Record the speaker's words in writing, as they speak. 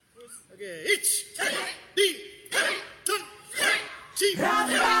Okay, it's sorry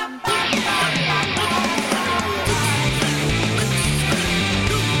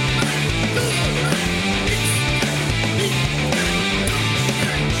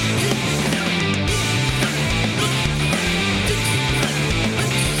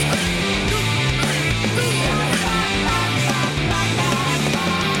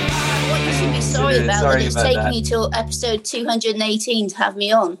about that. It's taken you till episode 218 to have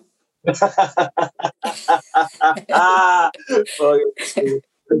me on. We're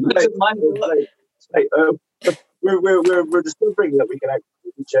discovering that we can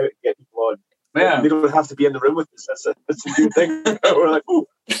actually reach out and get people on. Yeah. They don't have to be in the room with us. That's a good thing. We're like, ooh.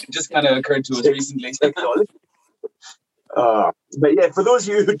 It just kind of occurred to us recently. But yeah, for those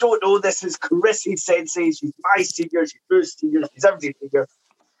of you who don't know, this is Chrissy Sensei. She's my senior, she's Bruce's senior, she's everybody's senior.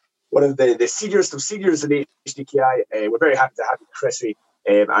 One of the seniors of seniors in HDKI. We're very happy to have you, Chrissy,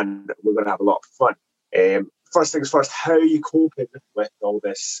 and we're going to have a lot of fun. First things first, how are you coping with all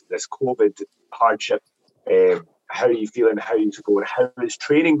this COVID hardship? How are you feeling? How are you going? How is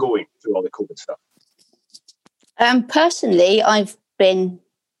training going through all the COVID stuff? Personally, I've been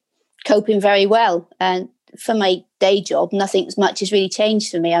coping very well. And for my day job, nothing much has really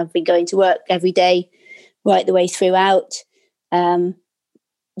changed for me. I've been going to work every day, right the way throughout.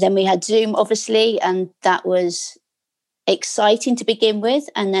 Then we had Zoom, obviously, and that was exciting to begin with,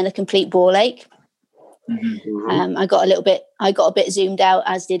 and then a complete ball ache. Mm-hmm. I got a bit zoomed out,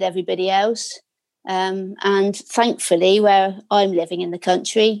 as did everybody else. And thankfully, where I'm living in the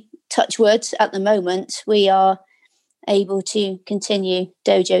country, touch wood, at the moment, we are able to continue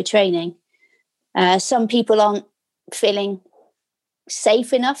dojo training. Some people aren't feeling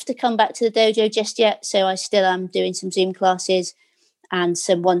safe enough to come back to the dojo just yet, so I still am doing some Zoom classes and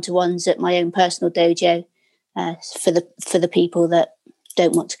some one-to-ones at my own personal dojo for the people that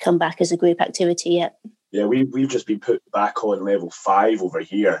don't want to come back as a group activity yet. Yeah, we've just been put back on level 5 over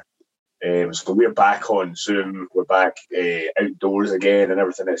here. So we're back on Zoom. We're back outdoors again and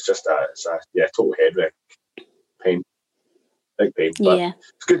everything. It's just a total head wreck. Pain. Big pain. But yeah.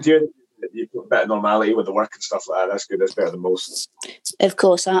 It's good to hear you've got a bit of normality with the work and stuff like that. That's good. That's better than most. Of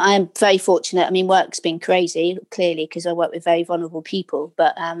course, I am very fortunate. I mean, work's been crazy, clearly, because I work with very vulnerable people.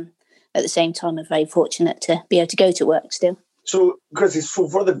 But at the same time, I'm very fortunate to be able to go to work still. So, Chrissy,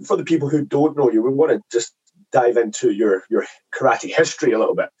 for the people who don't know you, we want to just dive into your karate history a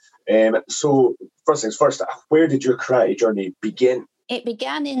little bit. So, first things first, where did your karate journey begin? It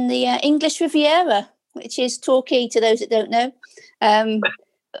began in the English Riviera, which is Torquay to those that don't know.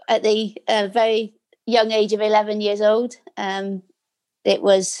 At the very young age of 11 years old. It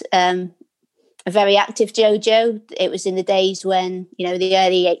was a very active dojo. It was in the days when, the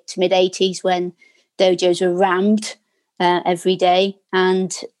early to mid 80s, when dojos were rammed every day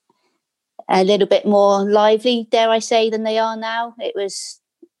and a little bit more lively, dare I say, than they are now. It was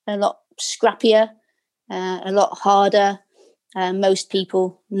a lot scrappier, a lot harder. Most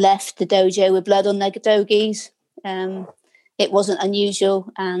people left the dojo with blood on their doggies. It wasn't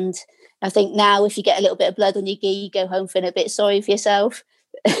unusual, and I think now if you get a little bit of blood on your gi, you go home feeling a bit sorry for yourself.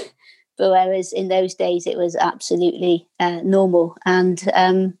 But whereas in those days it was absolutely normal, and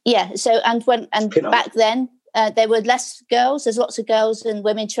back then there were less girls. There's lots of girls and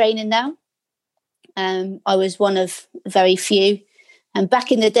women training now. I was one of very few, and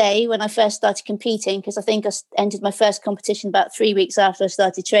back in the day when I first started competing, because I think I entered my first competition about 3 weeks after I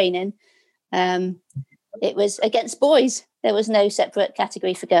started training, it was against boys. There was no separate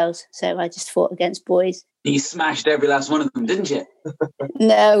category for girls, so I just fought against boys. You smashed every last one of them, didn't you?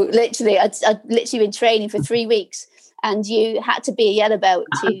 No, literally. I'd literally been training for 3 weeks, and you had to be a yellow belt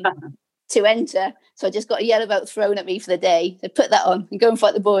to enter. So I just got a yellow belt thrown at me for the day. So put that on and go and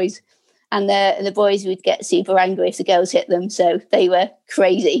fight the boys. And the boys would get super angry if the girls hit them, so they were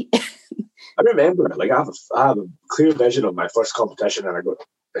crazy. I remember, I have a clear vision of my first competition, and I got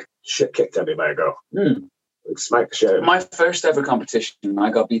the shit kicked out of me by a girl. Smack the shit out of me. My first ever competition, I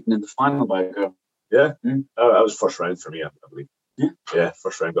got beaten in the final by a girl. Yeah? That was first round for me, I believe. Yeah,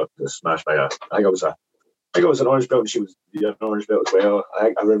 first round got smashed by I think it was an orange belt, and she was an orange belt as well.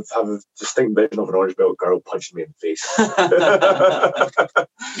 I have a distinct vision of an orange belt girl punching me in the face.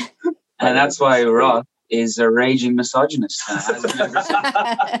 And that's why Roth is a raging misogynist.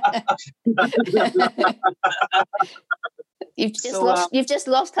 You've just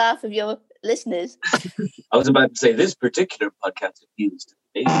lost half of your listeners. I was about to say this particular podcast appeals to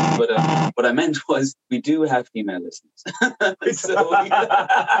me, but what I meant was we do have female listeners.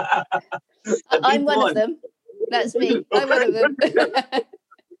 I'm one of them. That's me. I'm one of them.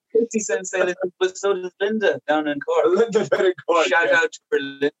 Chrissy Sensei listens, but so does Linda down in Cork. Linda down in Cork. Shout out to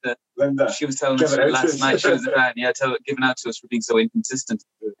Linda. Linda. She was telling us last night she was a fan. Yeah, giving out to us for being so inconsistent,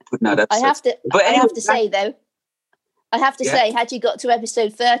 putting out episodes. I have to say though, had you got to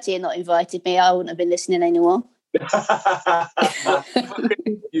episode 30 and not invited me, I wouldn't have been listening anymore.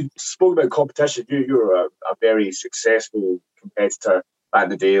 You spoke about competition. You were a very successful competitor back in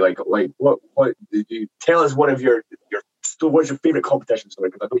the day. Like what did you tell us? One of your what's your favorite competition story?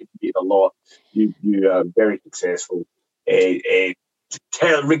 Because I know you competed a lot. You are very successful.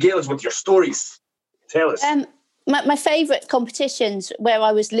 Regale us with your stories. Tell us. My favourite competitions where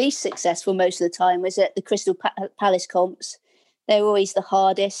I was least successful most of the time was at the Crystal Palace comps. They were always the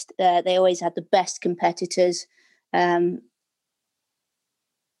hardest. They always had the best competitors. And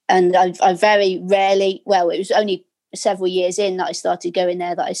I very rarely, well, it was only several years in that I started going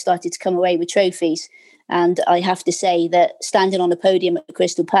there that I started to come away with trophies. And I have to say that standing on a podium at the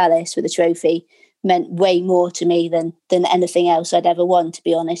Crystal Palace with a trophy meant way more to me than anything else I'd ever won, to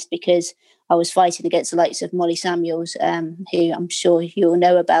be honest, because I was fighting against the likes of Molly Samuels, who I'm sure you'll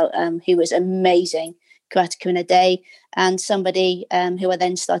know about, who was amazing karateka in a day, and somebody who I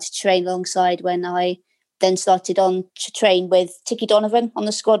then started to train alongside when I then started on to train with Tiki Donovan, on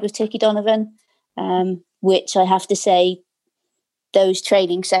the squad with Tiki Donovan, which I have to say, those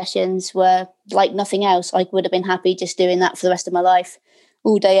training sessions were like nothing else. I would have been happy just doing that for the rest of my life.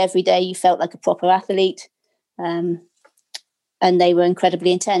 All day, every day, you felt like a proper athlete. And they were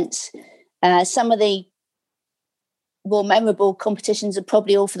incredibly intense. Some of the more memorable competitions are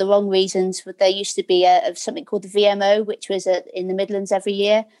probably all for the wrong reasons. But there used to be something called the VMO, which was in the Midlands every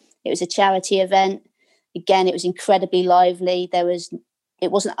year. It was a charity event. Again, it was incredibly lively.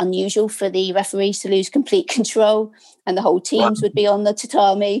 It wasn't unusual for the referees to lose complete control, and the whole teams would be on the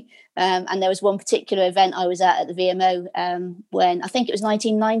tatami. And there was one particular event I was at the VMO when I think it was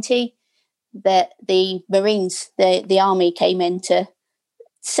 1990 that the Marines, the army, came in to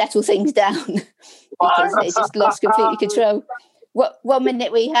settle things down because they just lost completely control. One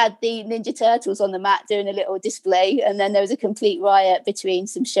minute we had the Ninja Turtles on the mat doing a little display, and then there was a complete riot between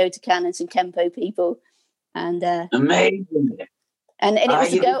some Shotokan and some Kempo people. And amazing. And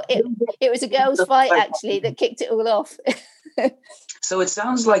it was a girls' fight actually that kicked it all off. So it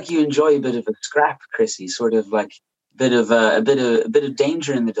sounds like you enjoy a bit of a scrap, Chrissy. Sort of like a bit of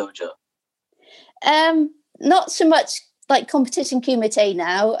danger in the dojo. Not so much like competition kumite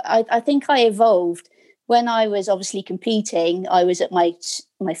now. I think I evolved when I was obviously competing. I was at my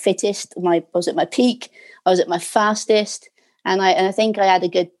fittest. I was at my peak. I was at my fastest, and I think I had a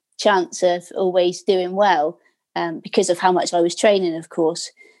good chance of always doing well. Because of how much I was training, of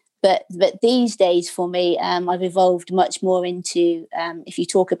course. But these days for me, I've evolved much more into, if you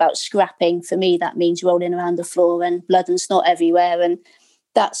talk about scrapping, for me, that means rolling around the floor and blood and snot everywhere. And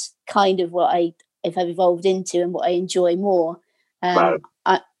that's kind of what I've evolved into and what I enjoy more. And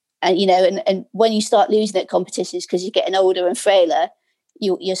when you start losing at competitions because you're getting older and frailer,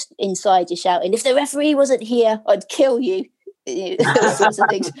 you're inside, you're shouting, if the referee wasn't here, I'd kill you. Those sorts of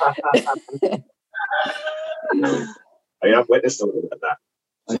things. I've witnessed a little bit of that.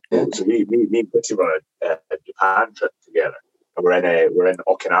 So me and Chrissy were on a Japan trip together, and we're in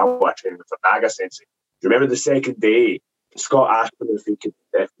Okinawa training with Naga Sensei. Do you remember the second day? Scott asked him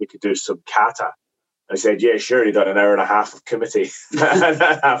if we could do some kata. I said, yeah, sure. He done an hour and a half of kumite,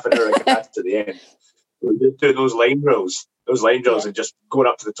 half an hour of kata to the end. We were doing those line drills, and just going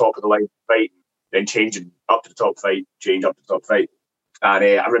up to the top of the line, fight, then changing up to the top fight, change up to the top fight. And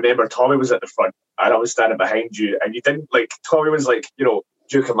I remember Tommy was at the front, and I was standing behind you, and you didn't Tommy was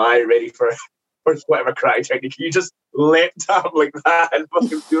Jukamai, ready for whatever karate technique. You just leapt at him like that and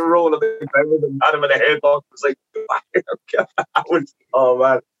fucking you were rolling on the ground and had him in a headlock. It was like, oh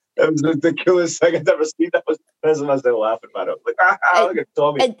man, it was the coolest thing I'd ever seen. I was pissing myself laughing, man. I was like, look at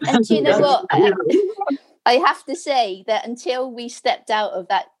Tommy. And you know what? I have to say that until we stepped out of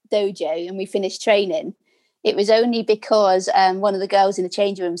that dojo and we finished training, it was only because one of the girls in the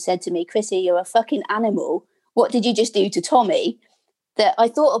changing room said to me, Chrissy, you're a fucking animal. What did you just do to Tommy? That I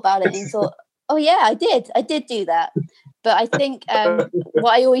thought about it and thought, oh yeah, I did do that. But I think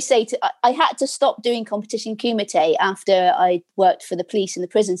what I always say I had to stop doing competition kumite after I worked for the police and the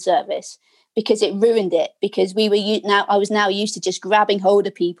prison service because it ruined it. Because I was now used to just grabbing hold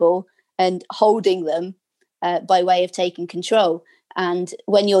of people and holding them by way of taking control. And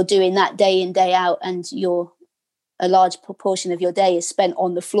when you're doing that day in, day out, and a large proportion of your day is spent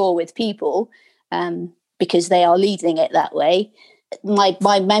on the floor with people because they are leading it that way,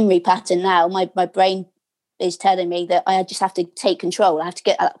 my memory pattern now, my brain is telling me that I just have to take control. I have to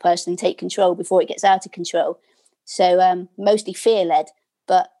get that person and take control before it gets out of control. So mostly fear-led,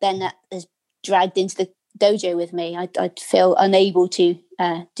 but then that has dragged into the dojo with me. I feel unable to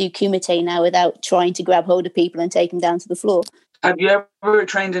do kumite now without trying to grab hold of people and take them down to the floor. Have you ever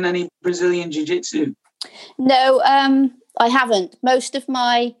trained in any Brazilian jiu-jitsu? No, I haven't. Most of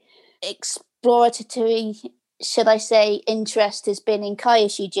my exploratory, should I say, interest has been in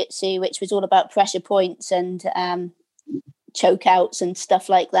Kairos Jiu-Jitsu, which was all about pressure points and choke outs and stuff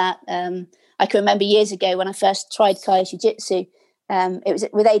like that. I can remember years ago when I first tried Kairos Jiu-Jitsu, it was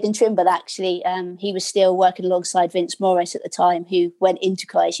with Aidan Trimble, actually. He was still working alongside Vince Morris at the time, who went into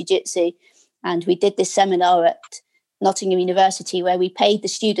Kairos Jiu-Jitsu. And we did this seminar at Nottingham University where we paid the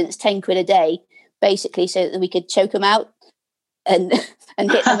students 10 quid a day, basically so that we could choke them out and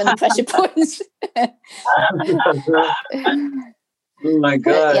hit them in the pressure points. Oh my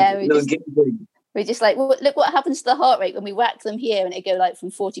God. Yeah, we're just like, well, look what happens to the heart rate when we whack them here, and it go like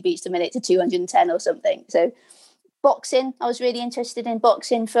from 40 beats a minute to 210 or something. So boxing, I was really interested in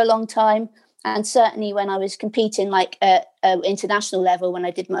boxing for a long time. And certainly when I was competing like at international level, when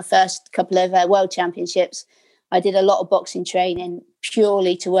I did my first couple of world championships, I did a lot of boxing training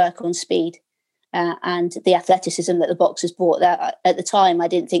purely to work on speed and the athleticism that the boxers brought. That at the time, I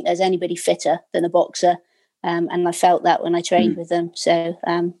didn't think there's anybody fitter than a boxer. And I felt that when I trained with them. So,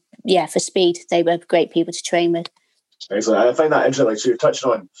 for speed, they were great people to train with. Excellent. I find that interesting. Like, so you're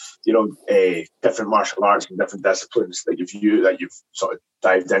touching on, different martial arts and different disciplines that you've sort of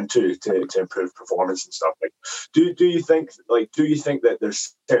dived into to improve performance and stuff. Like, do you think that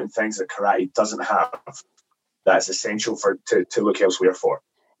there's certain things that karate doesn't have that's essential to look elsewhere for?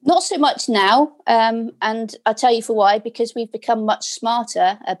 Not so much now, and I'll tell you for why. Because we've become much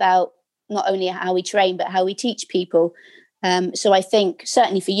smarter about not only how we train but how we teach people. So I think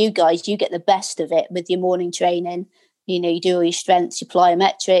certainly for you guys, you get the best of it with your morning training. You do all your strengths, your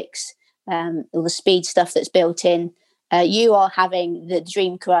plyometrics, all the speed stuff that's built in. You are having the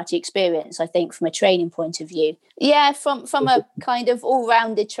dream karate experience, I think, from a training point of view. Yeah, from a kind of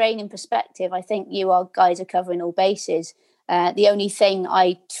all-rounded training perspective, I think you guys are covering all bases. The only thing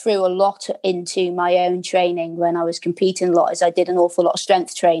I threw a lot into my own training when I was competing a lot is I did an awful lot of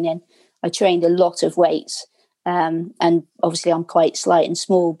strength training. I trained a lot of weights. And obviously I'm quite slight and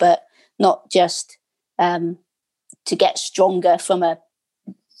small, but not just to get stronger from a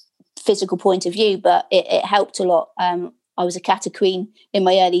physical point of view, but it helped a lot. I was a kata queen in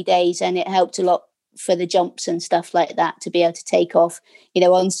my early days, and it helped a lot for the jumps and stuff like that to be able to take off.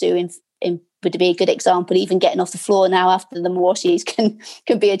 Onsu would be a good example. Even getting off the floor now after the Mawashis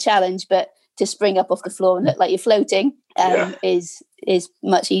can be a challenge, but to spring up off the floor and look like you're floating is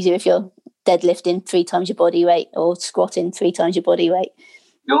much easier if you're deadlifting 3 times your body weight or squatting 3 times your body weight.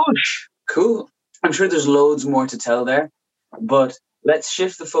 Gosh, cool. I'm sure there's loads more to tell there, but let's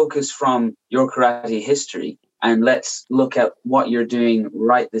shift the focus from your karate history and let's look at what you're doing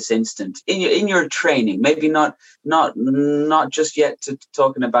right this instant in your training. Maybe not just yet to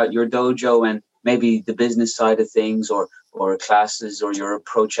talking about your dojo and maybe the business side of things or classes or your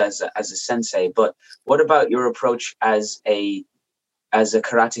approach as a sensei, but what about your approach as a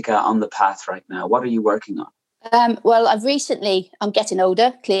karateka on the path right now? What are you working on? Well, I'm getting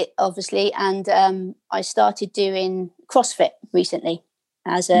older, obviously, and I started doing CrossFit recently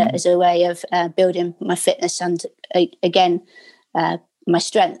as a way of building my fitness and, again, my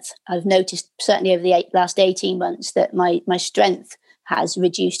strength. I've noticed certainly over the last 18 months that my strength has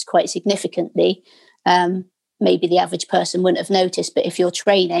reduced quite significantly. Maybe the average person wouldn't have noticed, but if you're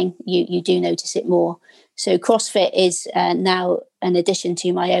training, you do notice it more. So CrossFit is now an addition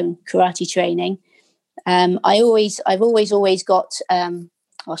to my own karate training. I've always got,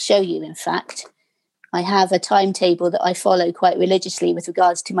 I'll show you, in fact, I have a timetable that I follow quite religiously with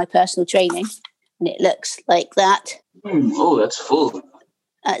regards to my personal training, and it looks like that. Oh, that's full.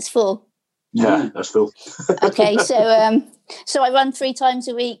 That's full. Yeah, that's full. Okay, so I run 3 times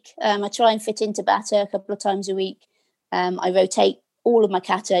a week. I try and fit into Bata a couple of times a week. I rotate all of my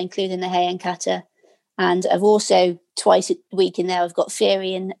kata, including the Heian kata. And I've also twice a week in there, I've got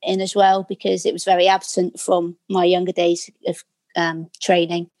theory in as well, because it was very absent from my younger days of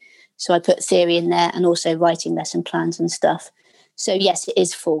training. So I put theory in there and also writing lesson plans and stuff. So yes, it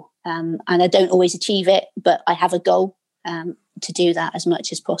is full. And I don't always achieve it, but I have a goal to do that as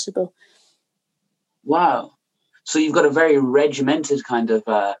much as possible. Wow. So you've got a very regimented kind of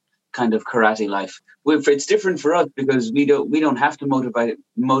karate life. It's different for us because we don't have to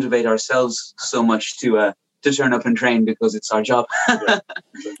motivate ourselves so much to turn up and train because it's our job.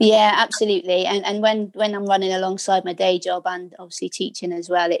 Yeah, absolutely. And when I'm running alongside my day job and obviously teaching as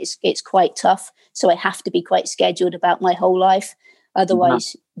well, it's quite tough. So I have to be quite scheduled about my whole life.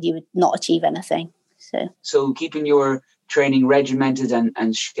 Otherwise, you would not achieve anything. So keeping your training regimented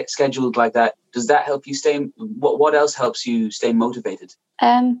and scheduled like that, does that help you stay? What else helps you stay motivated?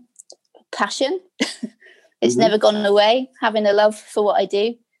 Passion. It's never gone away. Having a love for what I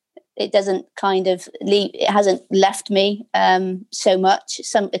do. It doesn't kind of leave. It hasn't left me so much.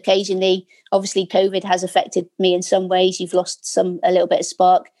 Some occasionally, obviously, COVID has affected me in some ways. You've lost a little bit of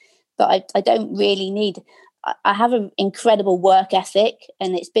spark, but I don't really need. I have an incredible work ethic,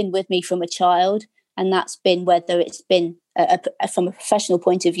 and it's been with me from a child. And that's been whether it's been from a professional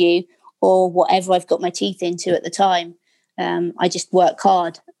point of view or whatever I've got my teeth into at the time. I just work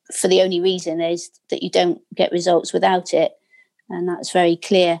hard for the only reason is that you don't get results without it. And that's very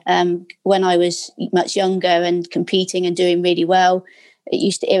clear. When I was much younger and competing and doing really well, it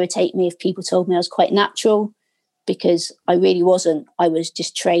used to irritate me if people told me I was quite natural, because I really wasn't. I was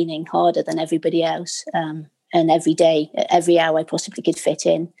just training harder than everybody else. And every day, every hour I possibly could fit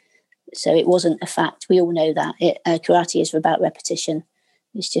in. So it wasn't a fact. We all know that. Karate is about repetition.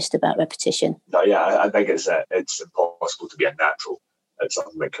 It's just about repetition. No, yeah, I think it's impossible to be a natural at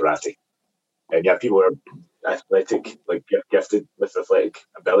something like karate. And yeah, people are athletic, like gifted with athletic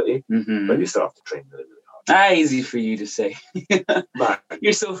ability, but you still have to train really, really hard. Easy for you to say. Man,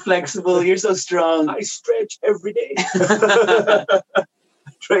 you're so flexible. You're so strong. I stretch every day.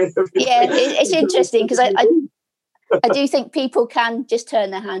 Train every day. It's interesting because I do think people can just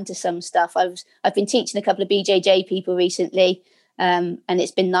turn their hand to some stuff. I've been teaching a couple of BJJ people recently, and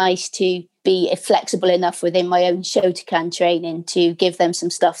it's been nice to be flexible enough within my own Shotokan training to give them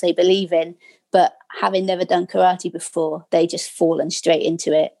some stuff they believe in. But having never done karate before, they just fallen straight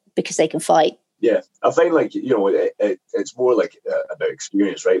into it because they can fight. Yeah, I find it's more like about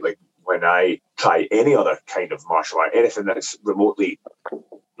experience, right? Like when I try any other kind of martial art, anything that's remotely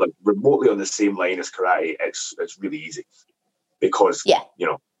on the same line as karate, it's really easy because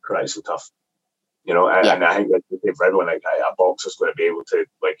karate is so tough. And I think that's the same for everyone. Like a boxer's going to be able to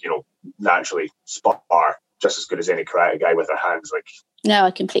naturally spar just as good as any karate guy with their hands. No,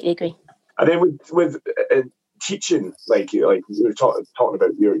 I completely agree. And then with teaching, like we were talking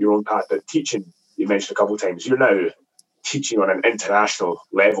about your own path, but teaching, you mentioned a couple of times, you're now teaching on an international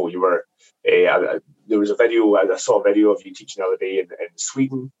level. You were there was a video, I saw a video of you teaching the other day in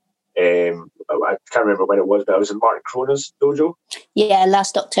Sweden. I can't remember when it was, but I was in Martin Krona's dojo. Yeah,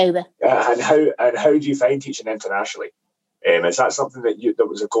 last October. And how do you find teaching internationally? Is that something that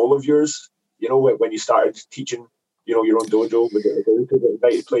was a goal of yours? When you started teaching, your own dojo, was it going to the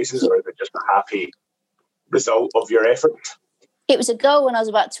invited places, or is it just a happy result of your effort? It was a goal when I was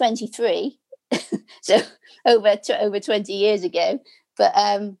about 23, so over 20 years ago. But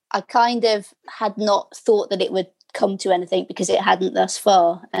I kind of had not thought that it would come to anything because it hadn't thus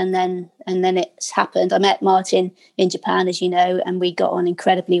far. And then it's happened. I met Martin in Japan, as you know, and we got on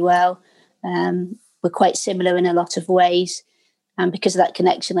incredibly well. We're quite similar in a lot of ways. And because of that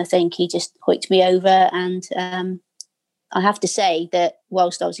connection, I think he just hooked me over. And I have to say that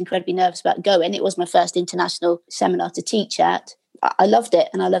whilst I was incredibly nervous about going, it was my first international seminar to teach at. I loved it,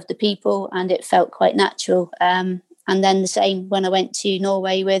 and I loved the people, and it felt quite natural. And then the same when I went to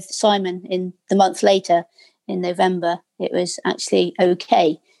Norway with Simon in the month later in November, it was actually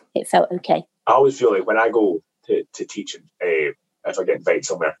okay. It felt okay. I always feel like when I go to teach, if I get invited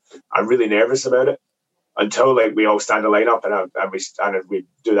somewhere, I'm really nervous about it until we all stand in line up and we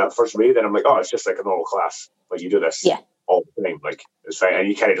do that first read, and I'm like, oh, it's just like a normal class. Like you do this all the time, it's fine, and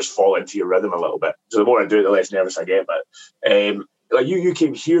you kind of just fall into your rhythm a little bit. So the more I do it, the less nervous I get. But you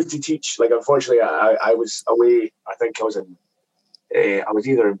came here to teach. Unfortunately, I was away. I think I was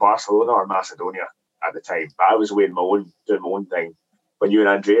either in Barcelona or Macedonia at the time. But I was away doing my own thing when you and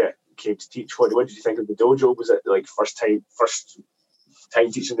Andrea came to teach. What did you think of the dojo? Was it first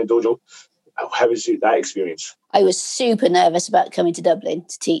time teaching the dojo? How was that experience? I was super nervous about coming to Dublin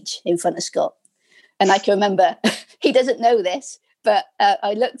to teach in front of Scott. And I can remember, he doesn't know this, but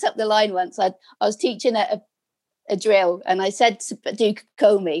I looked up the line once. I was teaching a drill, and I said to do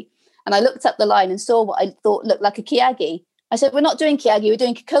Kokomi, and I looked up the line and saw what I thought looked like a Kiyagi. I said, we're not doing Kiyagi, we're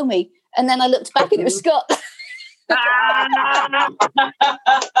doing Kokomi. And then I looked back and it was Scott.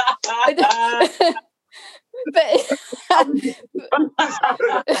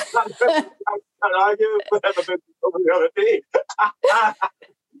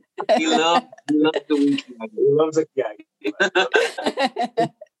 He loves the weekend. He loves a Kiyagi.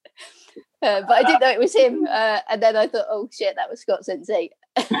 But I didn't know it was him. And then I thought, oh shit, that was Scott Sensei.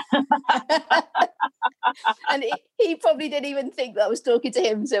 And he probably didn't even think that I was talking to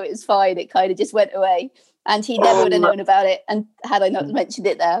him, so it was fine. It kind of just went away. And he never would have known about it, and had I not mentioned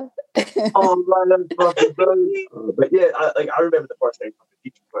it now. Man, that's fucking brilliant. But yeah, I remember the first time I was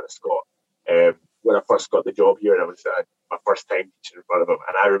teaching in front of Scott. when I first got the job here, and I was my first time teaching in front of him,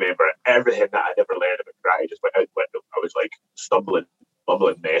 and I remember everything that I'd ever learned about karate just went out the window. I was like stumbling,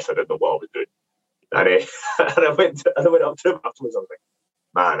 bumbling mess. I didn't know what I was doing, and, and I went up to him afterwards. I was like,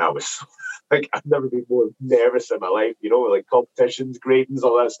 man, I was like, I've never been more nervous in my life. You know, like competitions, gradings,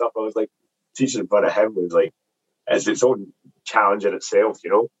 all that stuff. I was like, teaching in front of him was like, it's its own challenge in itself. You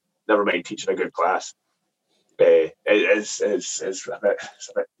know, never mind teaching a good class. It's a bit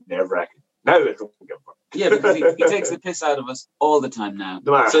nerve-wracking. Now it don't give a fuck. Yeah, because he takes the piss out of us all the time now.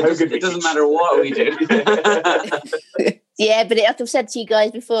 No matter so how good it doesn't matter what we do. Yeah, but like I've said to you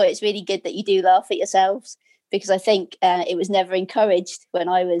guys before, it's really good that you do laugh at yourselves, because I think it was never encouraged when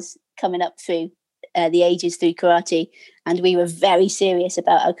I was coming up through the ages through karate, and we were very serious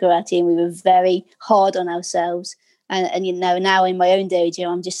about our karate, and we were very hard on ourselves. And you know, now in my own dojo,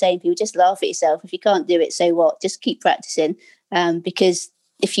 I'm just saying, people, just laugh at yourself. If you can't do it, so what? Just keep practicing, because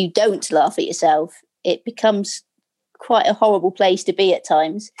if you don't laugh at yourself, it becomes quite a horrible place to be at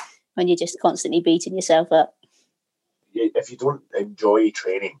times when you're just constantly beating yourself up. If you don't enjoy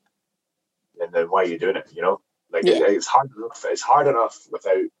training, then why are you doing it? You know, like it's hard enough. It's hard enough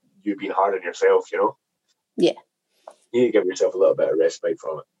without you being hard on yourself. You know. Yeah. You need to give yourself a little bit of respite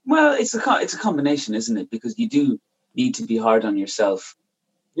from it. Well, it's a combination, isn't it? Because you do need to be hard on yourself.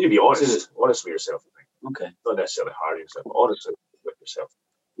 You need to be honest with yourself. I think. Okay. Not necessarily hard on yourself, but honest with yourself.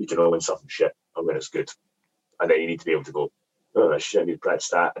 You can know when something's shit and when it's good, and then you need to be able to go, oh shit, I need to practice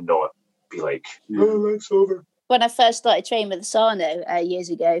that, and not be like, oh, life's over. When I first started training with Asano years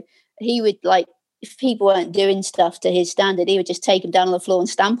ago, he would, like, if people weren't doing stuff to his standard, he would just take them down on the floor and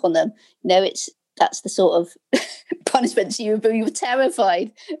stamp on them. You know, that's the sort of punishments you were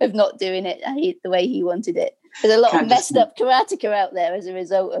terrified of not doing it the way he wanted it. There's a lot of messed up karateka out there as a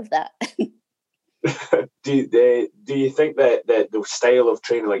result of that. Do you think that the style of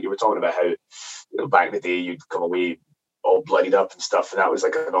training, like you were talking about, how back in the day you'd come away all bloodied up and stuff, and that was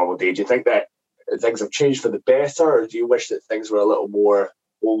like a normal day? Do you think that things have changed for the better, or do you wish that things were a little more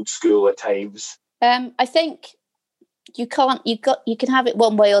old school at times? I think you can have it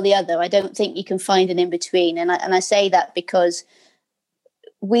one way or the other. I don't think you can find an in between, and I say that because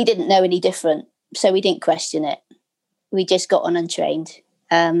we didn't know any different, so we didn't question it. We just got on and trained.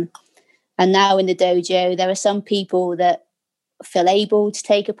 And now in the dojo, there are some people that feel able to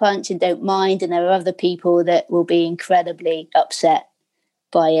take a punch and don't mind, and there are other people that will be incredibly upset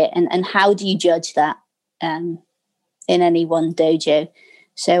by it. And how do you judge that in any one dojo?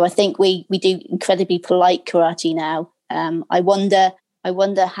 So I think we do incredibly polite karate now. I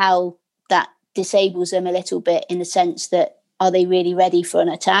wonder how that disables them a little bit, in the sense that, are they really ready for an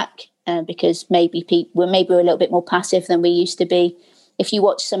attack? Because maybe we're a little bit more passive than we used to be. If you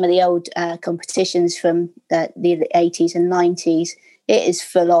watch some of the old competitions from the 80s and 90s, it is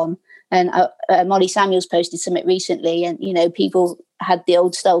full on. And Molly Samuels posted something recently, and, you know, people had the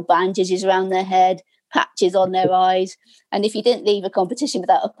old style bandages around their head, patches on their eyes. And if you didn't leave a competition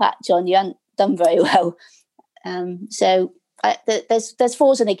without a patch on, you hadn't done very well. So there's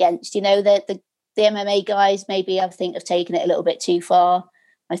fors and against. You know, the MMA guys maybe, I think, have taken it a little bit too far.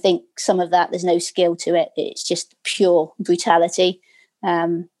 I think some of that, there's no skill to it. It's just pure brutality.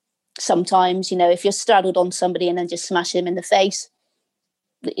 Sometimes, you know, if you're straddled on somebody and then just smash them in the face,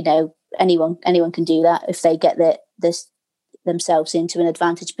 you know, anyone can do that if they get themselves into an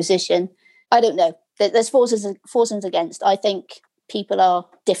advantage position. I don't know. There's fors and against. I think people are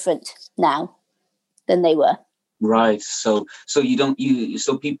different now than they were. Right. So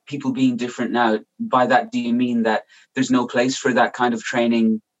people being different now, by that, do you mean that there's no place for that kind of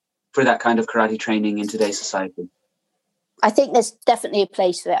training, for that kind of karate training in today's society? I think there's definitely a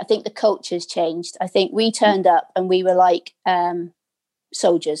place for it. I think the culture's changed. I think we turned up and we were like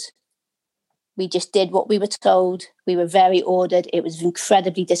soldiers. We just did what we were told. We were very ordered. It was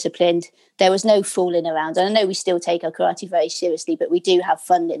incredibly disciplined. There was no fooling around. And I know we still take our karate very seriously, but we do have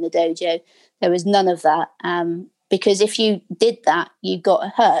fun in the dojo. There was none of that. Because if you did that, you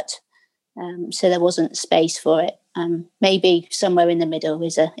got hurt. So there wasn't space for it. Maybe somewhere in the middle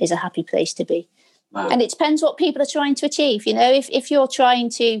is a happy place to be. Wow. And it depends what people are trying to achieve. You know, if you're trying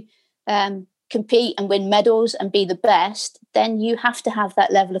to compete and win medals and be the best, then you have to have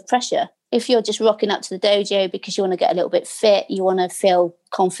that level of pressure. If you're just rocking up to the dojo because you want to get a little bit fit, you want to feel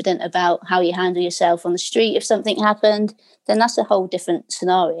confident about how you handle yourself on the street if something happened, then that's a whole different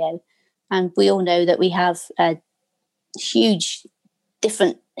scenario. And we all know that we have huge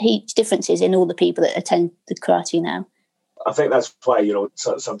differences in all the people that attend the karate now. I think that's why, you know,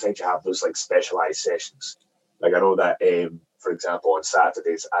 sometimes you have those like specialized sessions. Like I know that, for example, on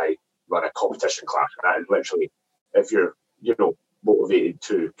Saturdays I run a competition class, and that is literally, if you're, you know, motivated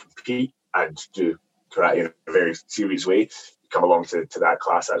to compete, and do karate in a very serious way, you come along to that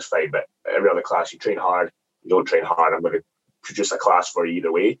class, that's fine. But every other class, you train hard, you don't train hard, I'm going to produce a class for you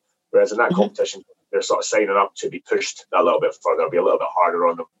either way. Whereas in that competition, they're sort of signing up to be pushed a little bit further, be a little bit harder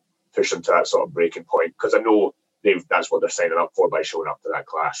on them, push them to that sort of breaking point, because I know that's what they're signing up for by showing up to that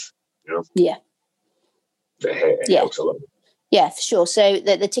class. Yeah. It helps a little bit. Yeah, for sure. So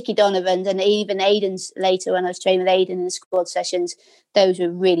the Tiki Donovans and even Aiden's later, when I was training with Aiden in the squad sessions, those were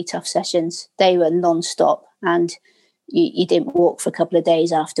really tough sessions. They were non-stop, and you didn't walk for a couple of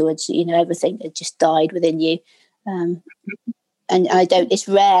days afterwards. Everything had just died within you. And it's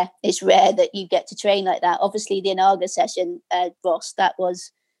rare that you get to train like that. Obviously the Inaga session, Ross, that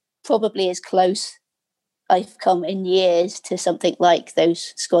was probably as close I've come in years to something like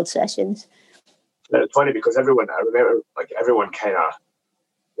those squad sessions. It's funny because I remember everyone kind of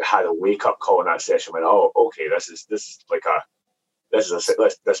had a wake up call in that session. Went, oh, okay, this is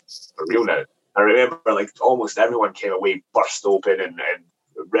for real now. I remember almost everyone came away burst open and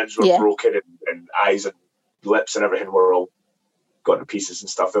ribs were broken and eyes and lips and everything were all got to pieces and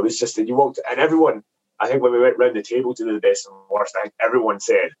stuff. It was just that you walked, and everyone, I think when we went round the table to do the best and worst, I think everyone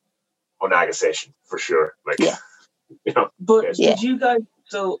said Onaga session for sure. But did you guys?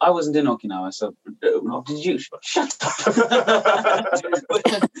 So I wasn't in Okinawa. So did you? Shut up.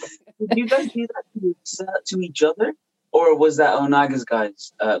 Did you guys do that to each other, or was that Onaga's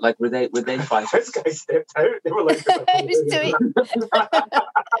guys? Were they fighting? This guy stepped out. They were like,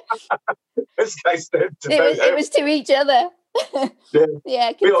 this guy stepped out. It was to each other.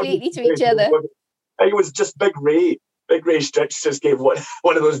 Yeah, completely to each other. It was just Big Ray. Big Ray Stretch just gave one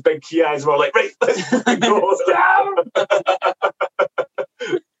of those big key eyes. We're like, right, let's go down.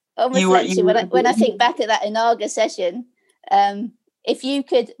 When I think back at that Inaga session, if you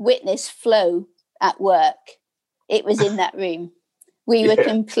could witness flow at work, it was in that room. We were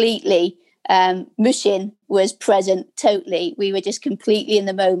completely, Mushin was present totally. We were just completely in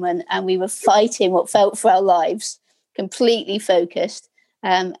the moment, and we were fighting what felt for our lives, completely focused.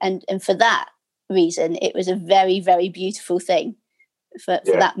 And for that reason, it was a very, very beautiful thing for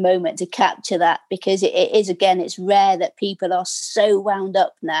that moment to capture that, because it is, again, it's rare that people are so wound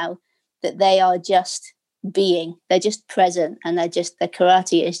up now that they are just being, they're just present, and their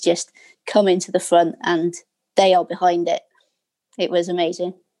karate is just coming to the front and they are behind it. It was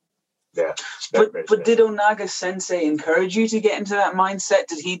amazing. Yeah. But did Onaga Sensei encourage you to get into that mindset?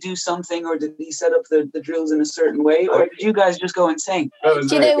 Did he do something, or did he set up the drills in a certain way, or did you guys just go insane? Do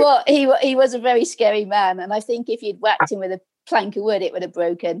you know what? He was a very scary man, and I think if you'd whacked him with a plank of wood, it would have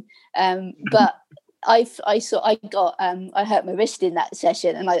broken. But I hurt my wrist in that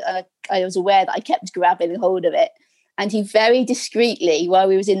session, and I was aware that I kept grabbing hold of it. And he very discreetly, while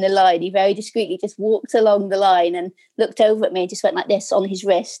we was in the line, he very discreetly just walked along the line and looked over at me and just went like this on his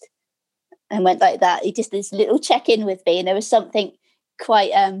wrist. And went like that. He just this little check-in with me, and there was something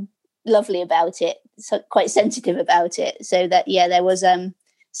quite lovely about it, quite sensitive about it. So that there was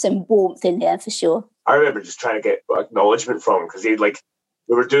some warmth in there for sure. I remember just trying to get acknowledgement from him, because we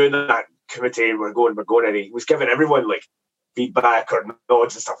were doing that committee and we're going, and he was giving everyone feedback or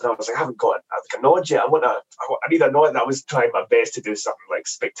nods and stuff. And I was like, I haven't got a nod yet. I need a nod. And I was trying my best to do something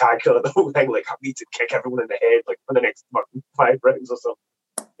spectacular. The whole thing, I need to kick everyone in the head for the next 5 rounds or something.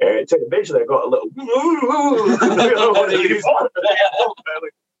 Eventually I got a little you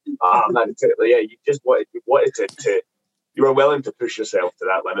just wanted to you were willing to push yourself to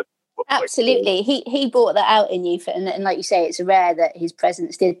that limit. Absolutely. He brought that out in you, and like you say, it's rare that his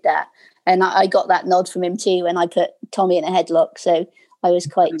presence did that, and I got that nod from him too when I put Tommy in a headlock, so I was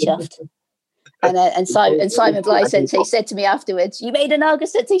quite chuffed. And Simon Bly Sensei said to me afterwards, "You made an Naga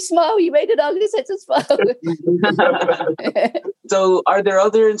Sensei smile. You made an Naga Sensei smile." So, are there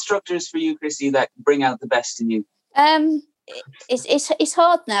other instructors for you, Chrissy, that bring out the best in you? It's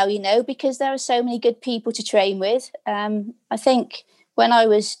hard now, because there are so many good people to train with. I think when I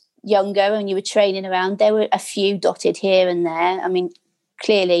was younger and you were training around, there were a few dotted here and there. I mean,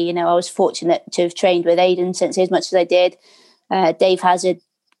 clearly, I was fortunate to have trained with Aiden Sensei as much as I did. Dave Hazard.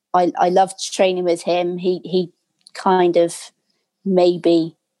 I loved training with him. He kind of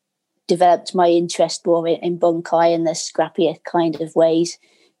maybe developed my interest more in bunkai and the scrappier kind of ways.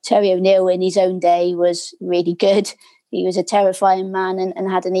 Terry O'Neill in his own day was really good. He was a terrifying man and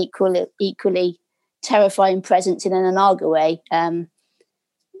had an equally terrifying presence in an Onaga way.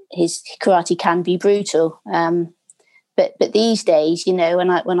 His karate can be brutal. But these days, when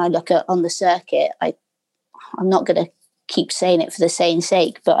I look at on the circuit, I'm not going to keep saying it for the saying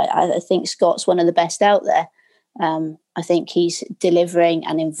sake, but I think Scott's one of the best out there. I think he's delivering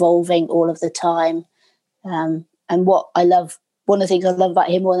and evolving all of the time. And what one of the things I love about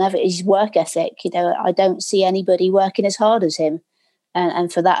him more than ever is his work ethic. You know, I don't see anybody working as hard as him.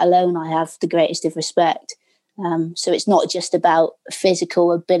 And for that alone, I have the greatest of respect. So it's not just about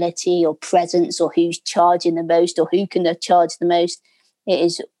physical ability or presence or who's charging the most or who can charge the most. It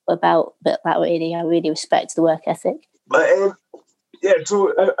is about that really. I really respect the work ethic. But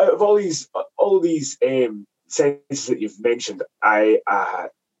so out of all these senses that you've mentioned,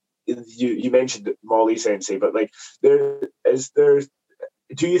 you mentioned Molly Sensei, but like do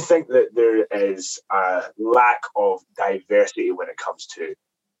you think that there is a lack of diversity when it comes to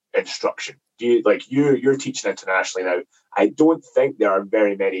instruction? Do you, like, you're teaching internationally now? I don't think there are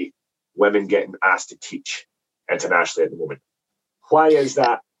very many women getting asked to teach internationally at the moment. Why is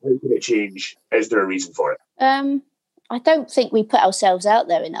that? How can it change? Is there a reason for it? I don't think we put ourselves out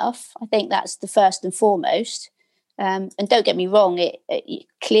there enough. I think that's the first and foremost. And don't get me wrong, it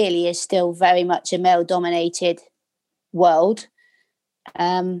clearly is still very much a male-dominated world.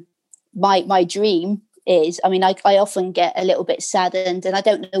 My dream is, I mean, I often get a little bit saddened, and I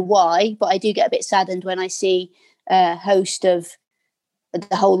don't know why, but I do get a bit saddened when I see a host of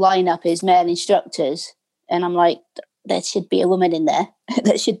the whole lineup is male instructors, and I'm like, there should be a woman in there.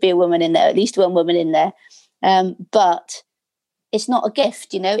 There should be a woman in there, at least one woman in there. But it's not a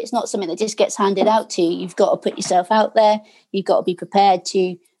gift, you know, it's not something that just gets handed out to you. You've got to put yourself out there. You've got to be prepared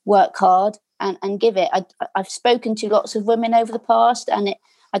to work hard and give it. I've spoken to lots of women over the past, and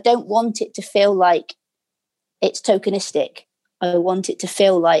I don't want it to feel like it's tokenistic. I want it to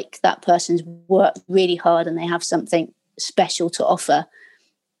feel like that person's worked really hard and they have something special to offer.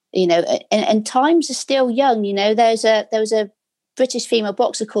 You know, and times are still young. You know, there was a British female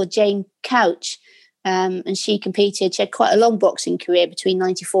boxer called Jane Couch, and she competed. She had quite a long boxing career between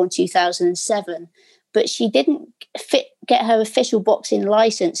 1994 and 2007, but she didn't get her official boxing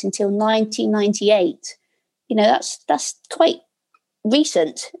license until 1998. You know, that's quite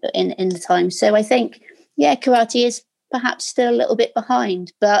recent in the time. So I think, yeah, karate is perhaps still a little bit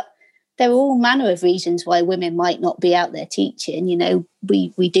behind, but there are all manner of reasons why women might not be out there teaching. You know,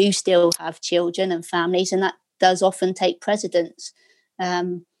 we do still have children and families, and that does often take precedence.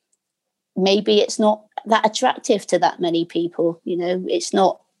 Maybe it's not that attractive to that many people. You know, it's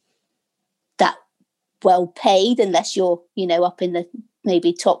not that well paid unless you're, you know, up in the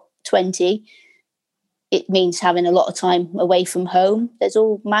maybe top 20. It means having a lot of time away from home. There's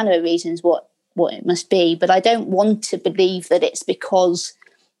all manner of reasons what it must be, but I don't want to believe that it's because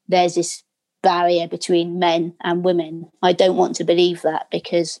there's this barrier between men and women. I don't want to believe that,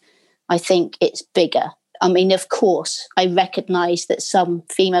 because I think it's bigger. I mean, of course, I recognise that some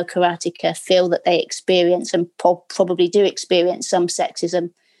female karateka feel that they experience and probably do experience some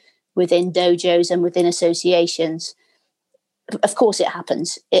sexism within dojos and within associations. Of course it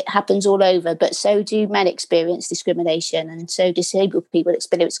happens. It happens all over, but so do men experience discrimination, and so disabled people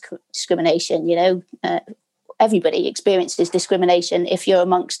experience discrimination. You know, everybody experiences discrimination if you're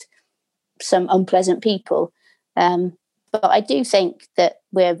amongst some unpleasant people. But I do think that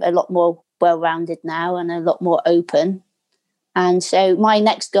we're a lot more well-rounded now and a lot more open. And so my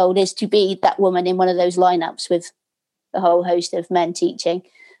next goal is to be that woman in one of those lineups with a whole host of men teaching,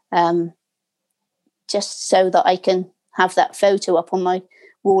 just so that I can have that photo up on my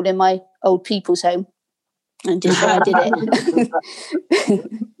wall in my old people's home and just say I did it.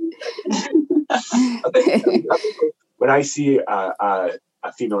 I think when I see a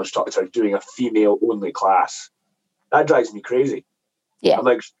female instructor doing a female-only class, that drives me crazy. Yeah. I'm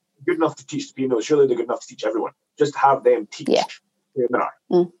like, good enough to teach the females, surely they're good enough to teach everyone. Just have them teach the women,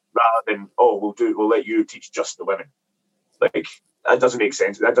 rather than, we'll let you teach just the women. Like, that doesn't make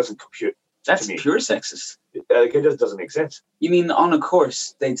sense. That doesn't compute. That's pure sexist. It just doesn't make sense. You mean on a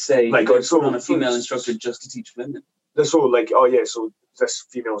course they'd say, like, so on a female instructor just to teach women? So like, so this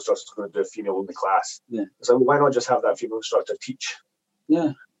female instructor is going to do a female only class. Yeah. So why not just have that female instructor teach?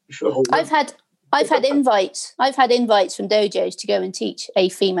 Yeah. I've had invites. I've had invites from dojos to go and teach a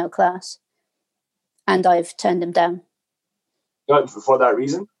female class, and I've turned them down. For that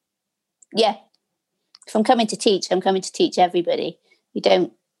reason? Yeah. If I'm coming to teach, I'm coming to teach everybody. You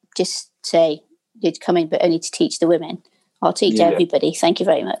don't just say you'd come in but only to teach the women. I'll teach everybody. Thank you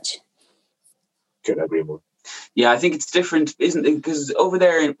very much. Couldn't agree more. Yeah, I think it's different, isn't it? Because over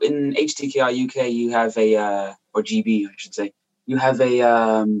there in HTKI UK, you have or GB, I should say, you have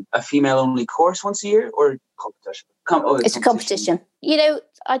a female-only course once a year, or competition? It's a competition. You know,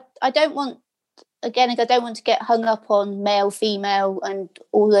 I don't want to get hung up on male, female, and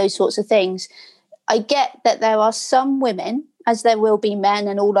all those sorts of things. I get that there are some women, as there will be men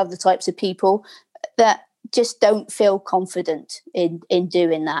and all other types of people, that just don't feel confident in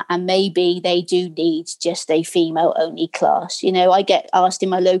doing that, and maybe they do need just a female only class. I get asked in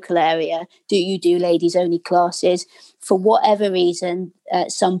my local area, do you do ladies only classes? For whatever reason,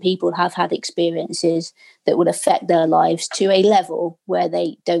 some people have had experiences that would affect their lives to a level where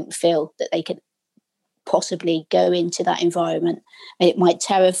they don't feel that they could possibly go into that environment. It might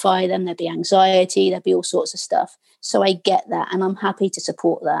terrify them, there'd be anxiety, there'd be all sorts of stuff. So I get that, and I'm happy to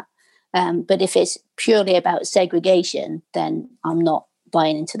support that. But if it's purely about segregation, then I'm not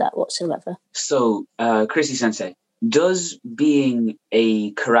buying into that whatsoever. So, Chrissy Sensei, does being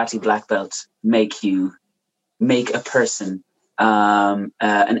a karate black belt make a person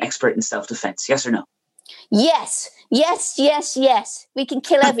an expert in self-defense? Yes or no? Yes. We can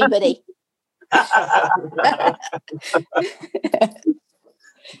kill everybody. I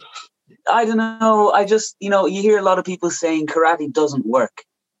don't know. I just, you hear a lot of people saying karate doesn't work.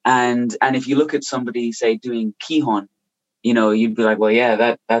 And if you look at somebody, say, doing Kihon, you'd be like, well,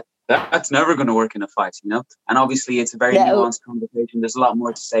 yeah, that's never going to work in a fight, And obviously it's a very nuanced conversation. There's a lot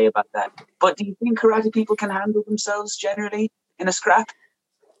more to say about that. But do you think karate people can handle themselves generally in a scrap?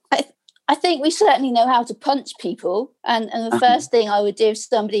 I think we certainly know how to punch people. And the first thing I would do if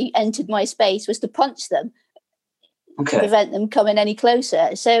somebody entered my space was to punch them. Okay. To prevent them coming any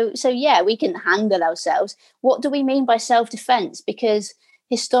closer. So yeah, we can handle ourselves. What do we mean by self-defense? Because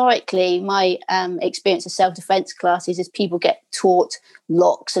historically, my experience of self-defense classes is people get taught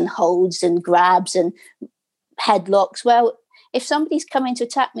locks and holds and grabs and headlocks. Well, if somebody's coming to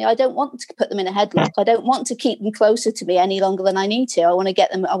attack me, I don't want to put them in a headlock. I don't want to keep them closer to me any longer than I need to. I want to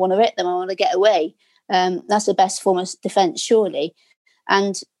get them. I want to hit them. I want to get away. That's the best form of defense, surely.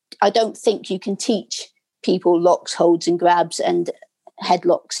 And I don't think you can teach people locks, holds and grabs and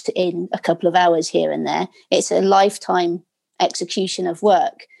headlocks in a couple of hours here and there. It's a lifetime execution of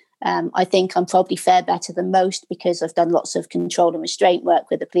work. I think I'm probably fare better than most because I've done lots of control and restraint work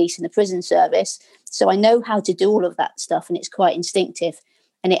with the police and the prison service. So I know how to do all of that stuff, and it's quite instinctive.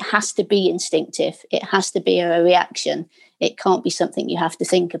 And it has to be instinctive. It has to be a reaction. It can't be something you have to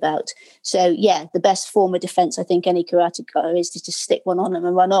think about. So yeah, the best form of defense I think any karateka is to just stick one on them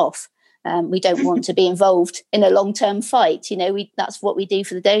and run off. We don't want to be involved in a long-term fight. That's what we do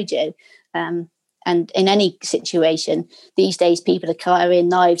for the dojo. And in any situation, these days, people are carrying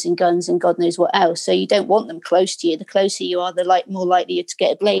knives and guns and God knows what else. So you don't want them close to you. The closer you are, the more likely to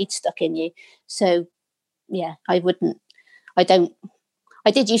get a blade stuck in you. So, yeah, I did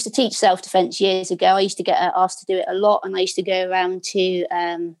used to teach self-defense years ago. I used to get asked to do it a lot. And I used to go around to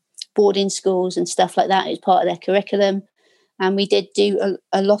boarding schools and stuff like that. It was part of their curriculum. And we did do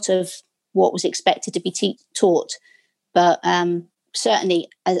a lot of what was expected to be taught. But certainly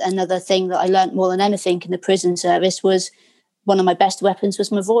another thing that I learned more than anything in the prison service was one of my best weapons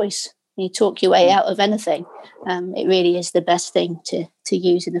was my voice. You talk your way out of anything. It really is the best thing to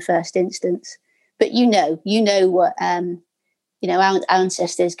use in the first instance. But you know what our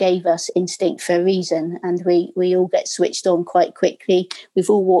ancestors gave us instinct for a reason, and we all get switched on quite quickly. We've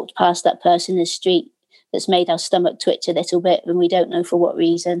all walked past that person in the street that's made our stomach twitch a little bit, and we don't know for what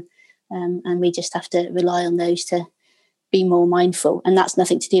reason. And we just have to rely on those to be more mindful. And that's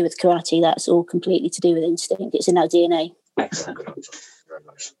nothing to do with karate. That's all completely to do with instinct. It's in our DNA. Excellent. Very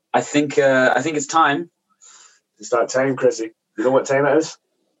much. I think it's time. It's that time, Chrissy. You know what time it is?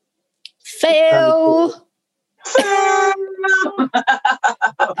 Fail!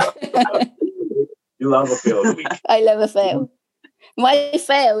 You love a fail of the week. I love a fail. My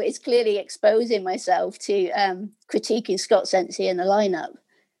fail is clearly exposing myself to critiquing Scott Sensei in the lineup.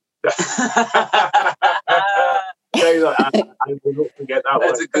 I will not forget that.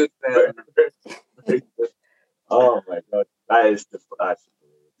 That's one. A good fail. Oh my god, that's.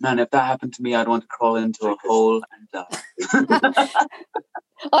 Man, if that happened to me, I'd want to crawl into a hole and die.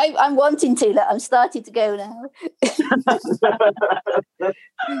 I'm wanting to. I'm starting to go now.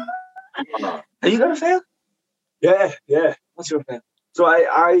 Are you going to fail? Yeah. What's your fail? So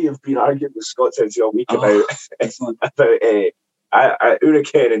I have been arguing with Scott Sensei all week about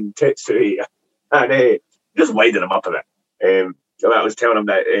Uraken and Tetsuya, and just winding him up a bit. So I was telling him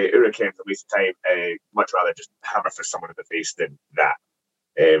that Uraken's a waste of time. Much rather just hammer for someone in the face than that.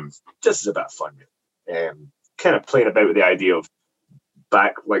 Just as a bit of fun. Kind of playing about with the idea of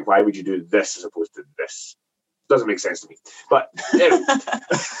why would you do this as opposed to this? Doesn't make sense to me. But anyway.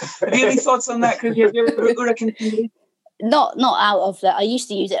 Have you any thoughts on that? Because you ever Uraken? Not out of that. I used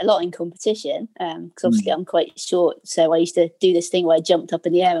to use it a lot in competition because obviously I'm quite short. So I used to do this thing where I jumped up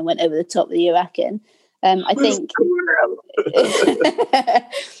in the air and went over the top of the Uraken. I think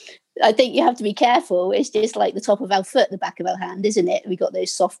I think you have to be careful. It's just like the top of our foot, the back of our hand, isn't it? We got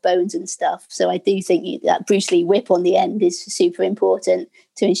those soft bones and stuff. So I do think that Bruce Lee whip on the end is super important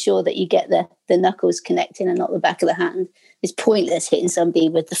to ensure that you get the knuckles connecting and not the back of the hand. It's pointless hitting somebody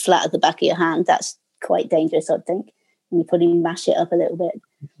with the flat of the back of your hand. That's quite dangerous, I think. And you probably mash it up a little bit.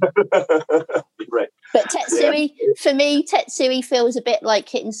 Right. But Tetsuri, for me, Tetsuri feels a bit like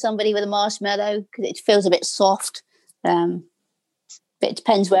hitting somebody with a marshmallow because it feels a bit soft. But it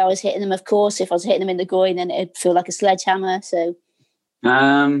depends where I was hitting them, of course. If I was hitting them in the groin, then it'd feel like a sledgehammer. So,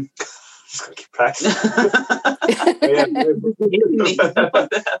 just gonna keep practicing.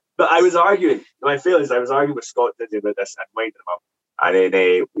 But I was arguing. My feeling is I was arguing with Scott about this and winding him up. And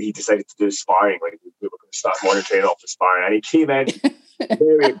then he decided to do sparring. Like we were going to start morning training off the sparring, and he came in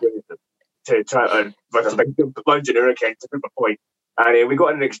very aggressive to try and with a big lunging hurricane to prove a point. And we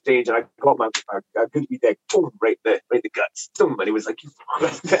got in an exchange, and I got a good wee dig, boom, right the guts, boom, and he was like,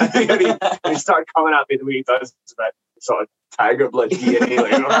 and he started coming at me the way he does, that sort of tiger blood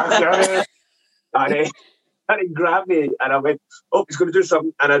DNA, like, and he grabbed me, and I went, "Oh, he's going to do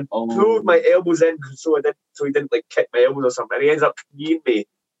something," and I pulled my elbows in so he didn't like kick my elbows or something. And he ends up kneeing me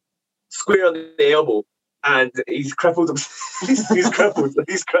square on the elbow, and he's crippled him. he's crippled.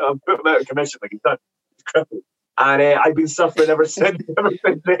 I'm putting him out of commission, like he's done. He's crippled. And I've been suffering ever since. Then.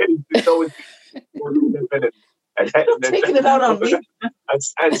 He's always taking it out on me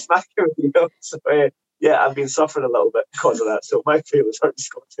and smacking me. So yeah, I've been suffering a little bit because of that. So my feelings are just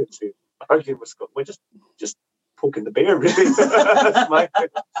going to arguing with Scott. We're just poking the bear, really. That's my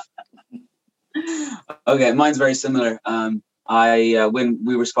Okay, mine's very similar. I when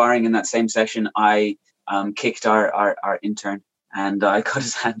we were sparring in that same session, I kicked our intern. And I cut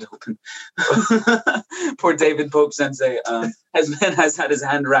his hand open. Poor David Pope Sensei has had his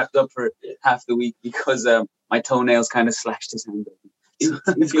hand wrapped up for half the week because my toenails kind of slashed his hand open.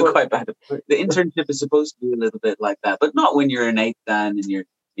 I feel quite bad. The internship is supposed to be a little bit like that, but not when you're an 8th dan in your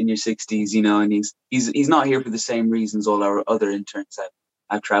 60s, you know. And he's not here for the same reasons all our other interns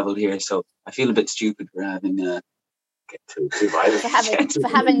have traveled here. So I feel a bit stupid for having for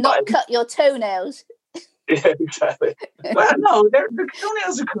having not cut your toenails. Yeah, exactly. Well, no, their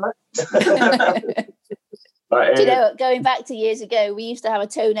toenails are cut. Do you know, going back to years ago, we used to have a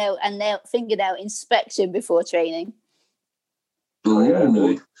toenail and fingernail inspection before training.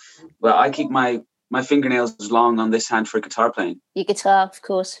 Ooh. Well, I keep my fingernails long on this hand for guitar playing. Your guitar, of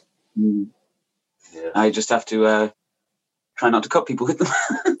course. Mm. Yeah. I just have to try not to cut people with them.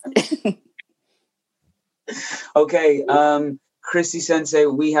 Okay, Chrissy Sensei,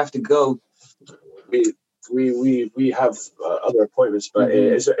 we have to go. We have other appointments, but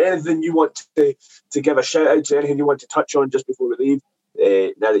is there anything you want to give a shout out to? Anything you want to touch on just before we leave?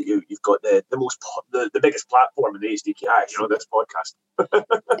 Now that you've got the biggest platform in the HDKI, this podcast.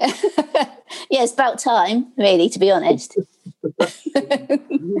 Yeah, it's about time, really, to be honest.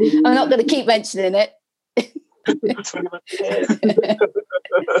 I'm not going to keep mentioning it.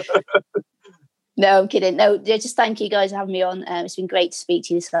 No, I'm kidding. No, just thank you guys for having me on. It's been great to speak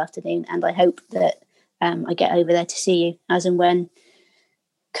to you this afternoon, and I hope that I get over there to see you as and when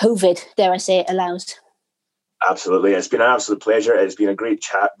COVID, dare I say it, allows. Absolutely. It's been an absolute pleasure. It's been a great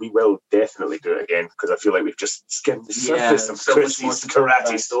chat. We will definitely do it again because I feel like we've just skimmed the surface of Chrissy's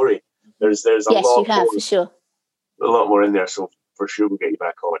karate story. There's a lot more, for sure. A lot more in there, so for sure we'll get you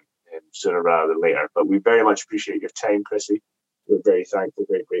back on sooner rather than later. But we very much appreciate your time, Chrissy. We're very thankful,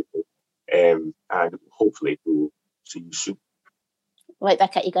 very grateful. And hopefully we'll see you soon. Right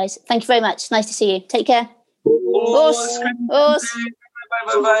back at you guys. Thank you very much. Nice to see you. Take care. Os. Bye.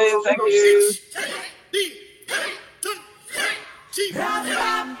 Thank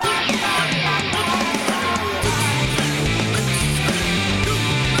you.